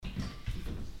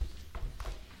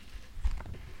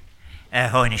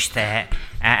Hoiniste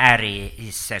Ari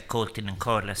is Colton and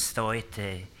Corla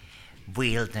Stoit,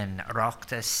 Wielden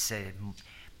Rocktas,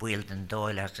 Wielden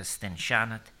Doyle agus den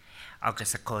Shanat,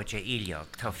 agus a Koja Iliog,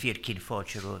 Tá Firkin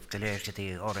Forturo of Galerta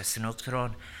de Oris and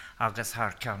Uchtron, agus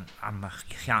Harkan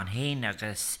Amachan Hain,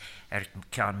 agus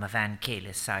Erkan Mavan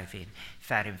Kale Saivin,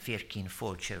 Farim Firkin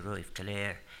Forturo of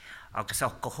Galer, agus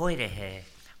Okkohoirehe,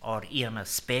 or Iana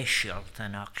Special,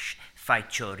 than Aksh.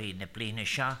 Feitjóri na blina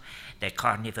seo, de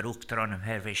carniver uchtron am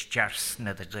hervish jars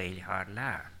na the gael har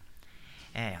lar.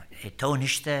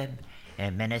 Tonishte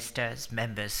ministers,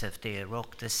 members of the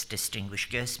Oireachtas, distinguished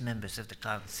guests, members of the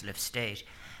Council of State,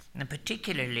 and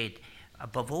particularly,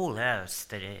 above all else,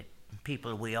 the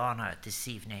people we honour this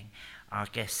evening, our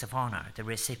guests of honour, the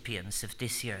recipients of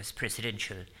this year's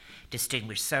Presidential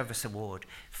Distinguished Service Award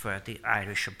for the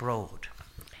Irish Abroad.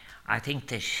 I think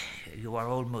that you are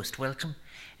all most welcome.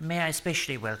 May I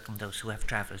especially welcome those who have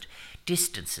travelled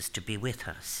distances to be with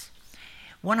us.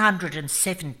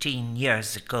 117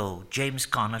 years ago, James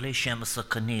Connolly, Seamus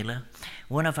O'Conneilla,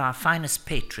 one of our finest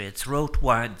patriots, wrote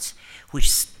words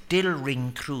which still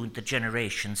ring through the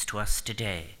generations to us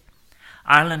today.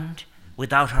 Ireland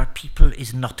without her people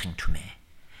is nothing to me.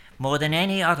 More than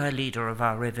any other leader of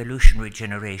our revolutionary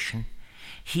generation,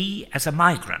 he, as a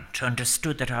migrant,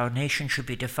 understood that our nation should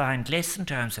be defined less in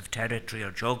terms of territory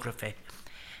or geography,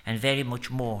 and very much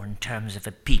more in terms of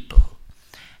a people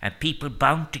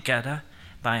bound together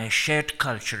by a shared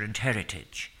culture and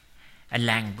heritage, a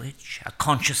language, a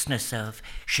consciousness of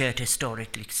shared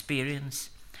historical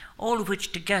experience, all of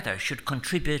which together should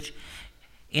contribute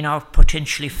in our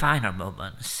potentially finer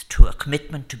moments to a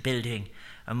commitment to building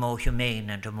a more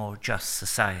humane and a more just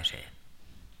society.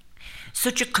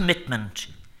 Such a commitment,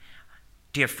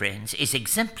 dear friends, is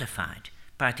exemplified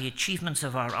by the achievements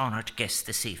of our honoured guests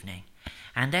this evening,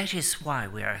 and that is why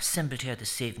we are assembled here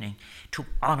this evening to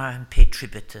honour and pay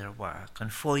tribute to their work. And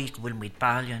foig will meet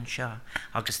Balian Shah,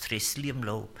 agus Trislium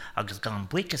Loeb, agus Gan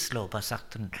Buikas Loeb, as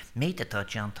acton Medata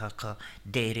Jantaka,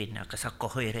 Derin, agus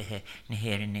Akkohoirehe,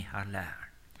 Neherini Harlar.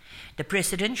 The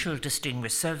Presidential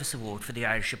Distinguished Service Award for the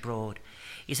Irish Abroad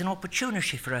is an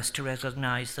opportunity for us to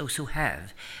recognise those who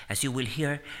have, as you will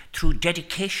hear, through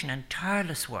dedication and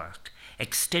tireless work,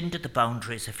 extended the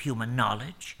boundaries of human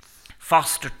knowledge,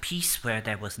 fostered peace where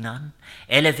there was none,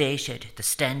 elevated the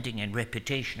standing and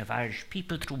reputation of Irish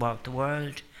people throughout the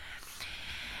world,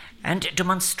 and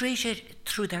demonstrated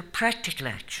through their practical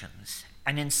actions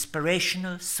an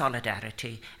inspirational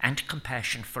solidarity and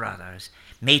compassion for others,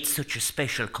 made such a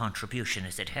special contribution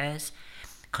as it has,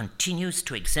 continues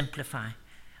to exemplify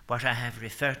what I have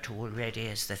referred to already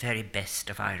as the very best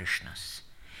of Irishness,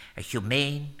 a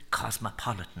humane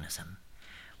cosmopolitanism,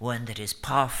 one that is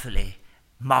powerfully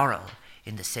moral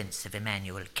in the sense of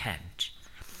Immanuel Kant.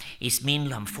 Is mín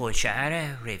lam fóilse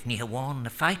ara, raibh ní hamháin na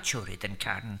feitseoirí den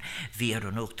cairn víar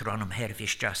an uachtarán am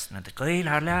hervis just na de gael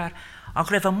ar lear, ach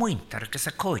raibh a muintar agus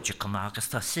a cóide cum agus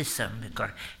tá sisam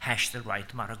gur heistal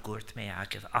right mar a gúirt mé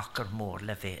agah achar mór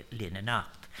le bheith lína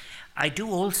nacht. I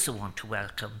do also want to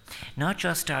welcome not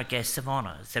just our guests of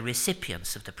honour, the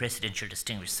recipients of the Presidential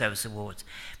Distinguished Service Awards,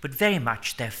 but very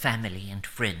much their family and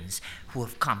friends who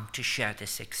have come to share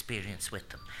this experience with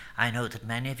them. I know that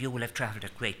many of you will have travelled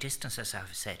a great distance, as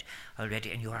I've said already,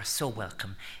 and you are so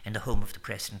welcome in the home of the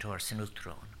President Oris an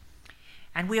Uachtaráin.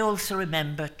 And we also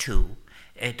remember, too,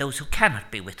 those who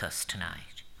cannot be with us tonight.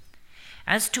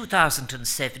 As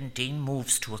 2017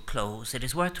 moves to a close, it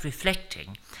is worth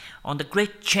reflecting on the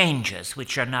great changes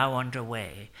which are now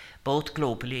underway, both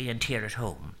globally and here at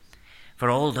home. For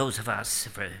all those of us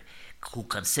who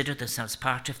consider themselves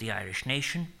part of the Irish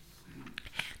nation,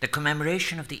 the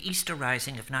commemoration of the Easter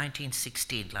Rising of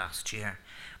 1916 last year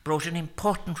brought an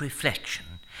important reflection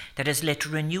that has led to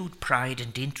renewed pride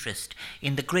and interest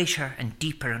in the greater and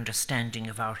deeper understanding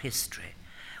of our history,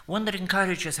 one that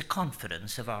encourages a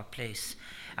confidence of our place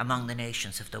among the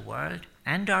nations of the world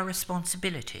and our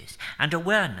responsibilities, and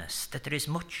awareness that there is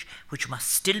much which must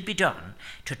still be done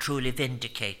to truly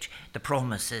vindicate the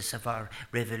promises of our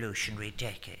revolutionary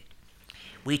decade.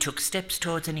 We took steps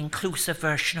towards an inclusive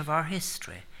version of our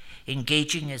history,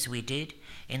 engaging as we did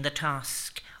in the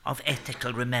task of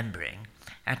ethical remembering,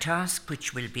 a task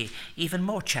which will be even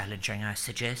more challenging, I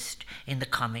suggest, in the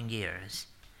coming years.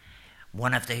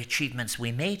 One of the achievements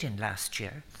we made in last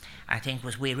year, I think,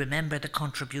 was we remember the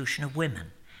contribution of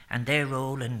women and their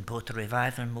role in both the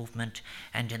revival movement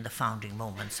and in the founding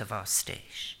moments of our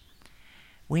state.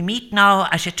 We meet now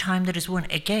at a time that is one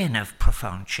again of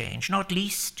profound change, not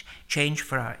least change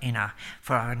for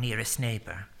our nearest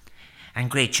neighbour,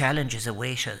 and great challenges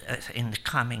await us in the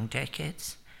coming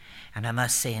decades. And I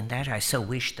must say in that I so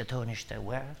wish that Taoiseach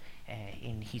were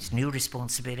in his new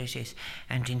responsibilities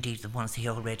and indeed the ones he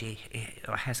already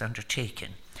has undertaken.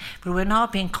 But we're now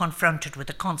being confronted with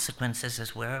the consequences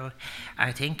as well,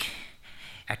 I think,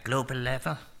 at global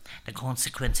level, the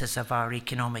consequences of our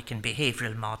economic and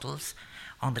behavioural models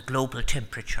on the global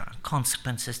temperature,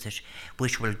 consequences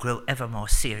which will grow ever more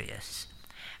serious.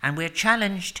 And we're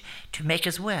challenged to make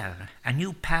as well a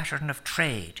new pattern of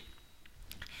trade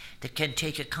that can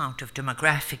take account of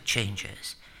demographic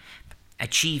changes,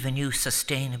 achieve a new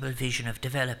sustainable vision of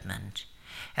development,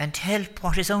 and help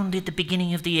what is only the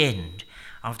beginning of the end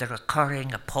of the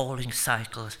recurring, appalling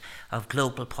cycles of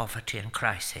global poverty and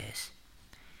crisis.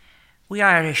 We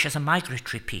Irish, as a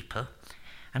migratory people,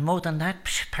 and more than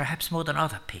that, perhaps more than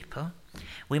other people,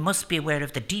 we must be aware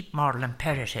of the deep moral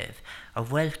imperative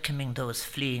of welcoming those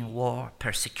fleeing war,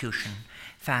 persecution,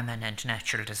 famine, and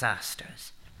natural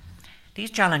disasters.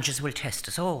 These challenges will test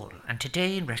us all, and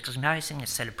today, in recognising and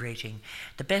celebrating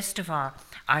the best of our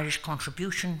Irish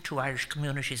contribution to Irish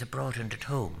communities abroad and at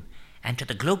home, and to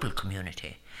the global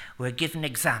community, we're given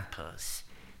examples,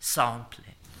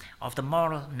 sampling, of the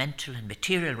moral, mental, and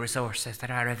material resources that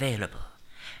are available,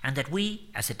 and that we,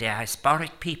 as a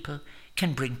diasporic people,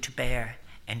 can bring to bear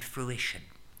and fruition.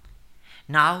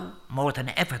 Now, more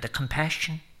than ever, the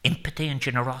compassion, empathy, and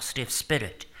generosity of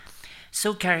spirit,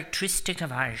 so characteristic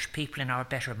of Irish people in our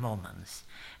better moments,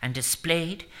 and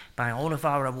displayed by all of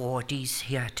our awardees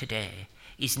here today,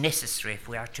 is necessary if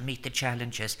we are to meet the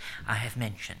challenges I have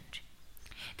mentioned.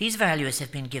 These values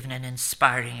have been given an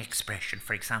inspiring expression,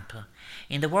 for example,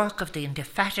 in the work of the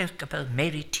indefatigable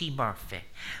Mary T. Murphy,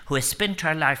 who has spent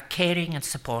her life caring and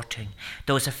supporting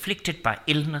those afflicted by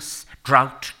illness,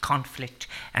 drought, conflict,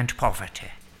 and poverty.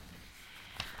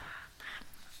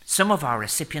 Some of our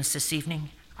recipients this evening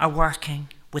are working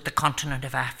with the continent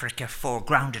of Africa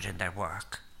foregrounded in their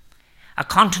work, a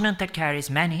continent that carries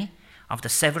many of the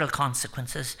several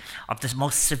consequences, of the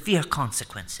most severe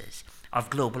consequences of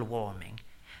global warming,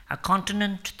 a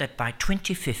continent that by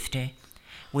 2050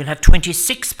 will have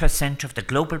 26% of the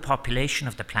global population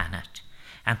of the planet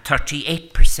and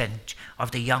 38%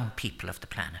 of the young people of the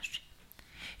planet.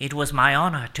 It was my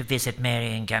honour to visit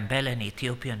Mary in Gambella in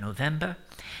Ethiopia in November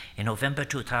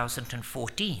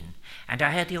 2014, and I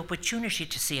had the opportunity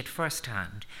to see at first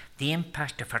hand the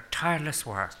impact of her tireless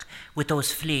work with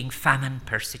those fleeing famine,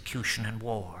 persecution, and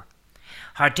war.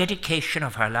 Her dedication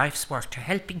of her life's work to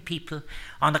helping people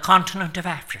on the continent of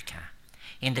Africa,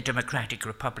 in the Democratic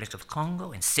Republic of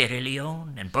Congo, in Sierra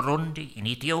Leone, in Burundi, in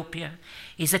Ethiopia,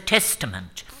 is a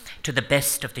testament to the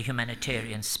best of the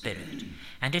humanitarian spirit.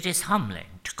 And it is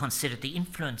humbling to consider the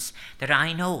influence that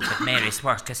I know that Mary's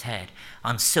work has had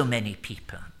on so many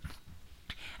people.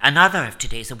 Another of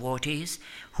today's awardees,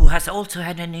 who has also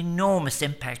had an enormous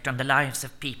impact on the lives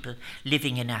of people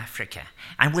living in Africa,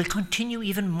 and will continue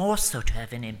even more so to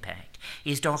have an impact,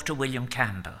 is Dr. William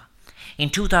Campbell. In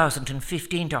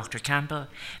 2015, Dr. Campbell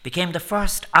became the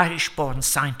first Irish-born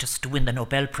scientist to win the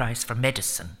Nobel Prize for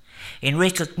Medicine, in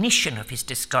recognition of his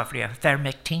discovery of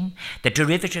vermectin, the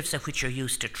derivatives of which are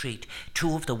used to treat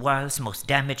two of the world's most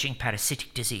damaging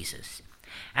parasitic diseases.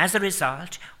 As a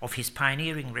result of his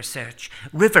pioneering research,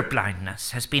 river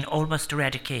blindness has been almost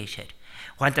eradicated,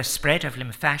 while the spread of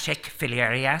lymphatic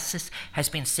filariasis has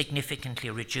been significantly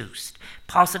reduced,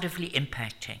 positively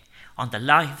impacting on the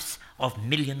lives of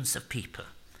millions of people.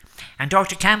 And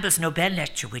Dr. Campbell's Nobel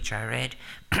lecture, which I read,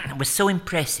 was so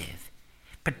impressive,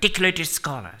 particularly to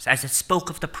scholars, as it spoke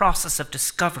of the process of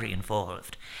discovery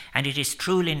involved, and it is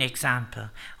truly an example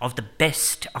of the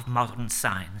best of modern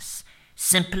science,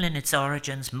 simple in its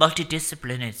origins,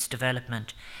 multidisciplinary in its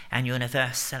development, and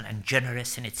universal and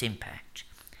generous in its impact.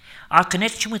 Our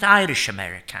connection with Irish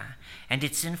America and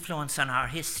its influence on our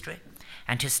history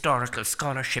and historical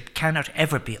scholarship cannot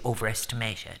ever be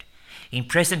overestimated. In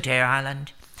present-day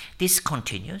Ireland, this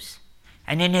continues,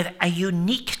 and in a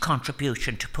unique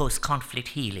contribution to post-conflict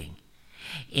healing.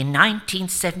 In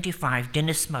 1975,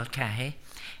 Dennis Mulcahy,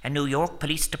 a New York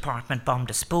Police Department bomb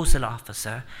disposal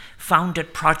officer,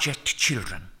 founded Project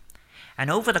Children. And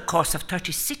over the course of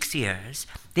 36 years,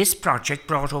 this project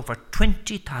brought over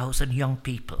 20,000 young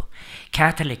people,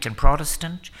 Catholic and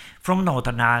Protestant, from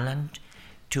Northern Ireland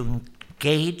to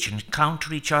engage and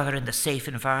encounter each other in the safe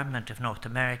environment of North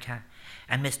America.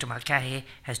 And Mr. Mulcahy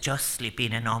has justly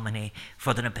been a nominee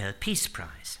for the Nobel Peace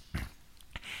Prize.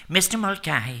 Mr.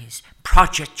 Mulcahy's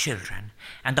Project Children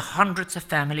and the hundreds of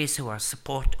families who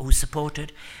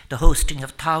supported the hosting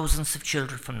of thousands of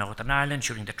children from Northern Ireland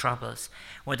during the Troubles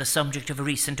were the subject of a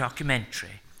recent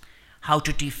documentary, How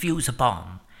to Defuse a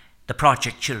Bomb, The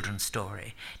Project Children's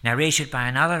Story, narrated by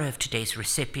another of today's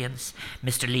recipients,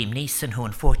 Mr. Liam Neeson, who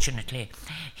unfortunately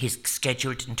his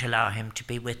schedule didn't allow him to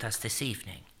be with us this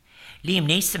evening. Liam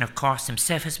Neeson, of course,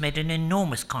 himself has made an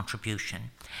enormous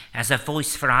contribution as a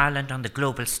voice for Ireland on the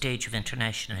global stage of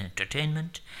international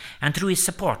entertainment, and through his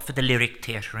support for the Lyric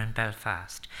Theatre in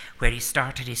Belfast, where he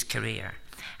started his career,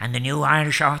 and the new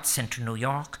Irish Arts Centre in New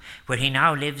York, where he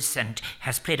now lives and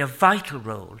has played a vital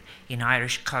role in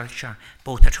Irish culture,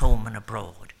 both at home and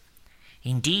abroad.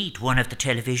 Indeed, one of the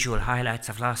televisual highlights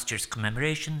of last year's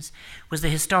commemorations was the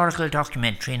historical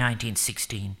documentary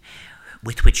 1916,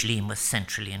 with which Liam was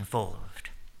centrally involved.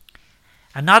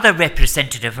 Another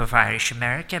representative of Irish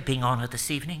America being honoured this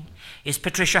evening is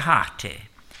Patricia Harty.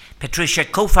 Patricia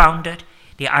co-founded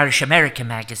the Irish America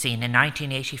magazine in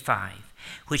 1985,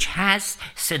 which has,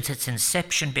 since its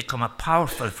inception, become a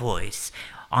powerful voice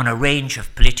on a range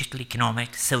of political,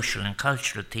 economic, social and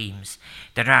cultural themes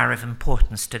that are of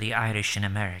importance to the Irish in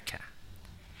America.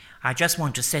 I just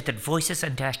want to say that voices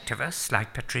and activists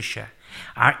like Patricia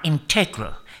are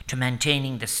integral to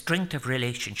maintaining the strength of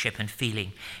relationship and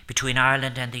feeling between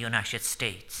Ireland and the United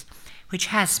States, which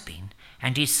has been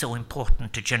and is so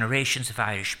important to generations of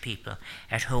Irish people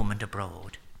at home and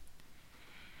abroad.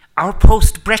 Our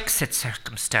post-Brexit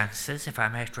circumstances, if I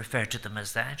might refer to them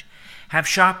as that, have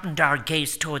sharpened our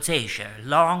gaze towards Asia.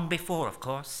 Long before, of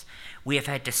course, we have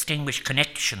had distinguished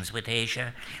connections with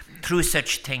Asia through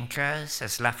such thinkers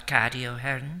as Lafcadio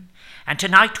Hearn, and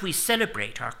tonight we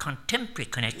celebrate our contemporary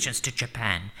connections to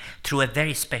Japan through a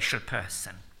very special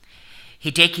person.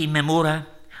 Hideki Mimura,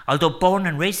 although born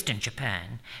and raised in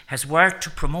Japan, has worked to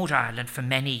promote Ireland for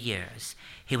many years.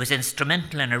 He was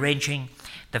instrumental in arranging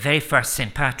the very first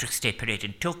St. Patrick's Day parade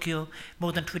in Tokyo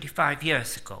more than 25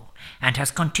 years ago, and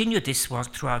has continued this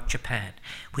work throughout Japan,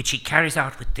 which he carries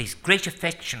out with this great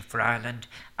affection for Ireland,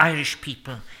 Irish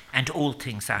people, and all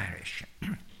things Irish.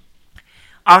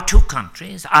 Our two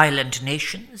countries, island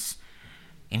nations,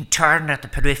 in turn at the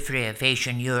periphery of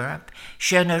Asian Europe,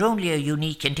 share not only a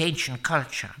unique and ancient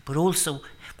culture, but also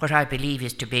what I believe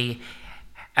is to be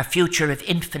a future of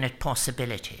infinite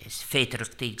possibilities,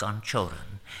 Féidearth Dígon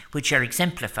Teorann, which are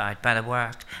exemplified by the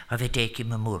work of Hideki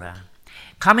Mimura.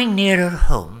 Coming nearer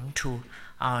home to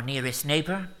our nearest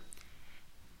neighbour,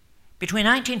 between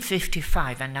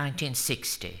 1955 and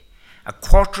 1960,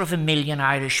 250,000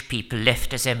 Irish people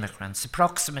left as immigrants,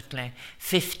 approximately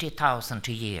 50,000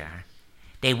 a year.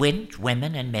 They went,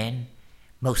 women and men,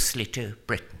 mostly to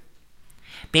Britain.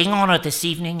 Being honoured this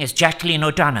evening is Jacqueline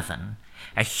O'Donovan,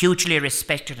 a hugely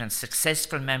respected and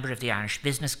successful member of the Irish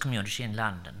business community in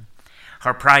London.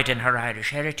 Her pride in her Irish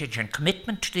heritage and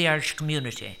commitment to the Irish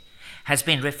community has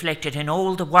been reflected in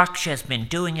all the work she has been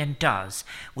doing and does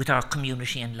with our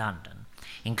community in London,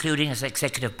 including as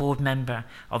executive board member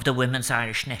of the Women's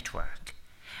Irish Network.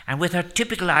 And with her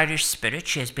typical Irish spirit,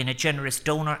 she has been a generous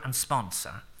donor and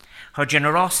sponsor. Her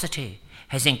generosity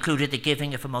has included the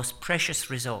giving of a most precious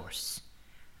resource,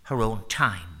 her own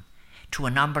time, to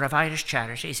a number of Irish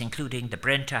charities, including the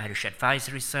Brent Irish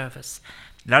Advisory Service,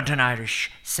 London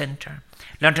Irish Centre,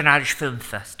 London Irish Film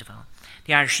Festival,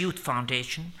 the Irish Youth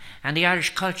Foundation, and the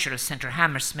Irish Cultural Centre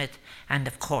Hammersmith, and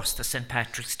of course the St.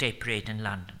 Patrick's Day Parade in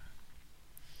London.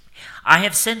 I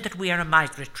have said that we are a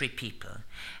migratory people,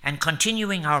 and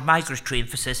continuing our migratory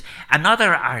emphasis,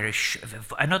 another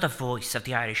voice of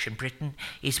the Irish in Britain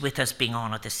is with us being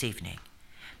honoured this evening.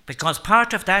 Because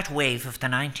part of that wave of the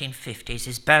 1950s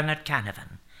is Bernard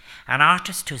Canavan, an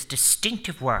artist whose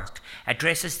distinctive work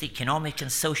addresses the economic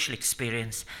and social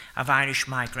experience of Irish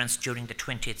migrants during the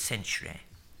 20th century.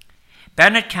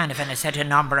 Bernard Canavan has had a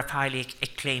number of highly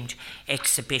acclaimed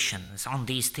exhibitions on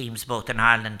these themes both in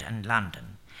Ireland and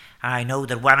London. I know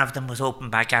that one of them was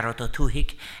opened by Gareth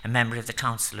O'Toohig, a member of the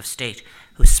Council of State,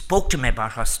 who spoke to me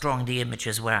about how strong the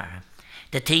images were.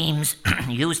 The themes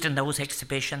used in those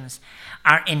exhibitions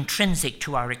are intrinsic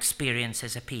to our experience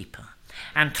as a people.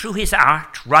 And through his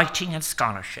art, writing and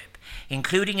scholarship,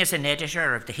 including as an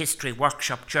editor of the History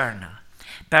Workshop Journal,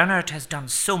 Bernard has done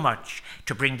so much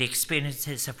to bring the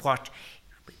experiences of what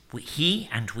he,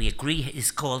 and we agree,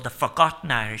 is called the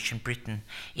forgotten Irish in Britain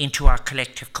into our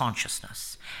collective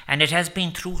consciousness. And it has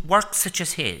been through work such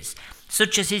as his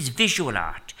visual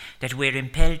art, that we're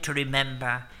impelled to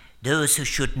remember those who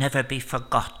should never be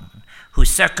forgotten, whose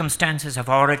circumstances of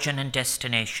origin and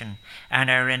destination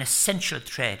are an essential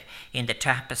thread in the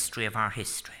tapestry of our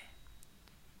history.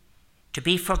 To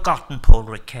be forgotten, Paul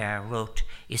Ricoeur wrote,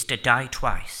 is to die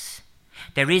twice.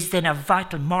 There is then a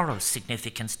vital moral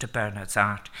significance to Bernard's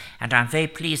art, and I'm very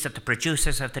pleased that the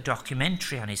producers of the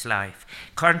documentary on his life,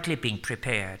 currently being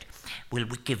prepared, will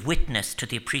give witness to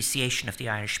the appreciation of the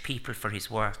Irish people for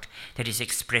his work that is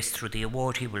expressed through the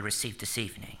award he will receive this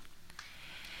evening.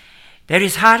 There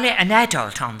is hardly an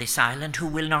adult on this island who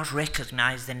will not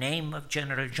recognise the name of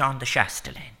General John de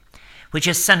Chastelain, which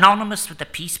is synonymous with the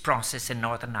peace process in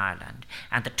Northern Ireland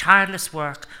and the tireless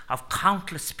work of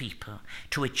countless people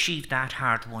to achieve that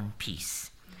hard-won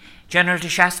peace. General de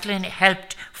Chastelain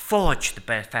helped forge the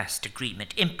Belfast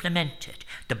Agreement, implemented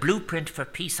the blueprint for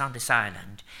peace on this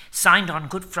island, signed on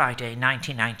Good Friday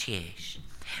 1998.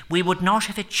 We would not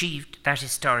have achieved that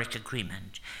historic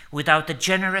agreement without the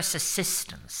generous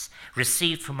assistance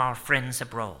received from our friends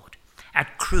abroad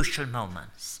at crucial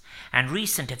moments, and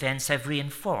recent events have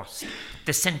reinforced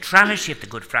the centrality of the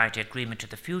Good Friday Agreement to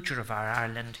the future of our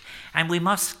Ireland, and we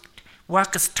must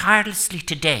work as tirelessly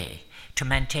today to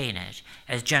maintain it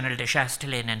as General de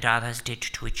Chastelain and others did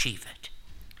to achieve it.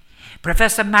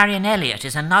 Professor Marion Elliott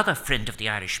is another friend of the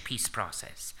Irish peace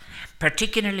process,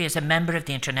 particularly as a member of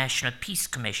the International Peace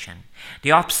Commission, the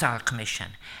Opsahl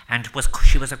Commission, and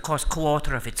she was of course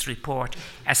co-author of its report,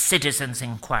 A Citizen's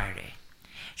Inquiry.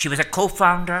 She was a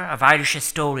co-founder of Irish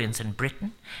Historians in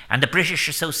Britain and the British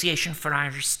Association for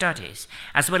Irish Studies,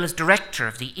 as well as director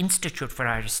of the Institute for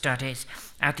Irish Studies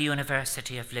at the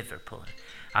University of Liverpool,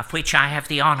 of which I have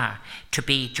the honour to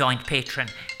be joint patron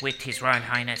with His Royal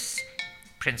Highness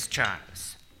Prince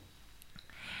Charles.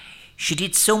 She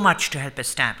did so much to help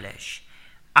establish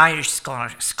Irish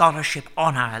scholarship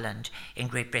on Ireland in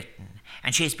Great Britain,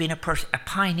 and she has been a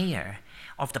pioneer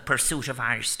of the pursuit of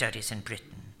Irish studies in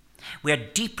Britain. We are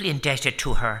deeply indebted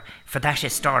to her for that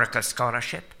historical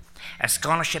scholarship, a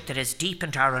scholarship that has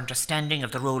deepened our understanding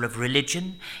of the role of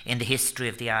religion in the history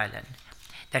of the island,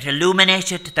 that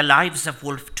illuminated the lives of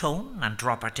Wolfe Tone and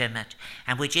Robert Emmet,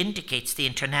 and which indicates the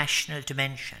international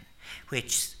dimension,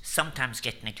 which sometimes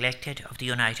get neglected, of the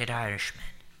United Irishmen.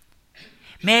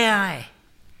 May I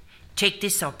take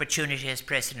this opportunity as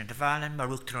President of Ireland,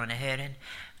 Maruk Trónahéireann,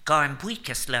 Garn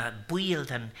Buikas la Buil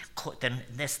than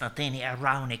Nesnadini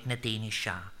Araunik Nadini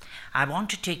Shah. I want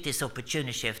to take this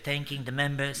opportunity of thanking the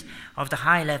members of the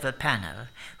high-level panel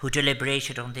who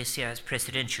deliberated on this year's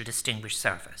Presidential Distinguished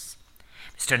Service.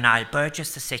 Mr. Niall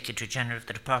Burgess, the Secretary-General of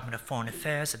the Department of Foreign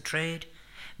Affairs and Trade,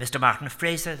 Mr. Martin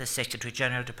Fraser, the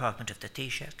Secretary-General, Department of the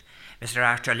Taoiseach, Mr.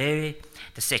 Arthur Leary,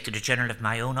 the Secretary-General of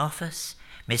my own office,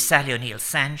 Ms. Sally O'Neill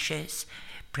Sanchez,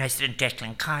 President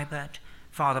Declan Kybert,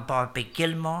 Father Bobby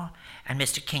Gilmore, and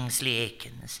Mr. Kingsley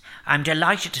Aikens. I'm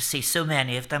delighted to see so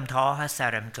many of them táha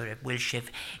saram gur bhfuil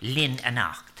lin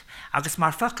anacht. Agus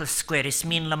mar focail square is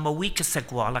mín le mawíca sa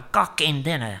ghála gach ein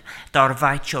duine dar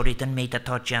bhaidseoirí den méid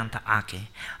atá deanta agi.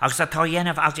 Agus atá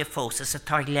dhéanamh agi fósas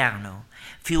atá leanú,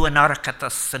 fiú an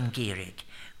arachatas san gírig.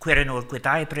 Cuireann o'r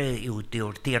gwydaibre yw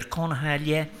diw'r dir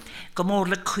conhalia, gymor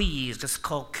le cwy agus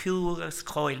có cw agus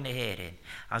coil na herin,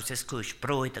 agus is cwys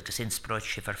broid agus insbroid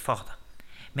shiver fodda.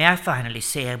 May I finally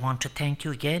say I want to thank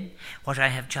you again, what I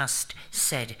have just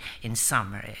said in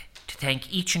summary, to thank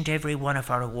each and every one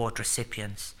of our award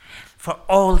recipients for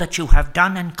all that you have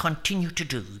done and continue to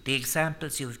do, the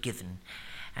examples you have given.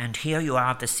 And here you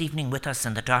are this evening with us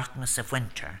in the darkness of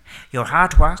winter. Your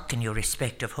hard work in your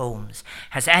respective homes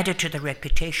has added to the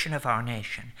reputation of our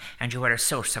nation, and you are a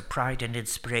source of pride and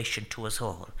inspiration to us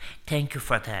all. Thank you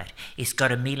for that.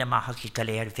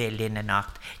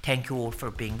 Thank you all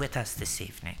for being with us this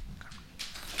evening.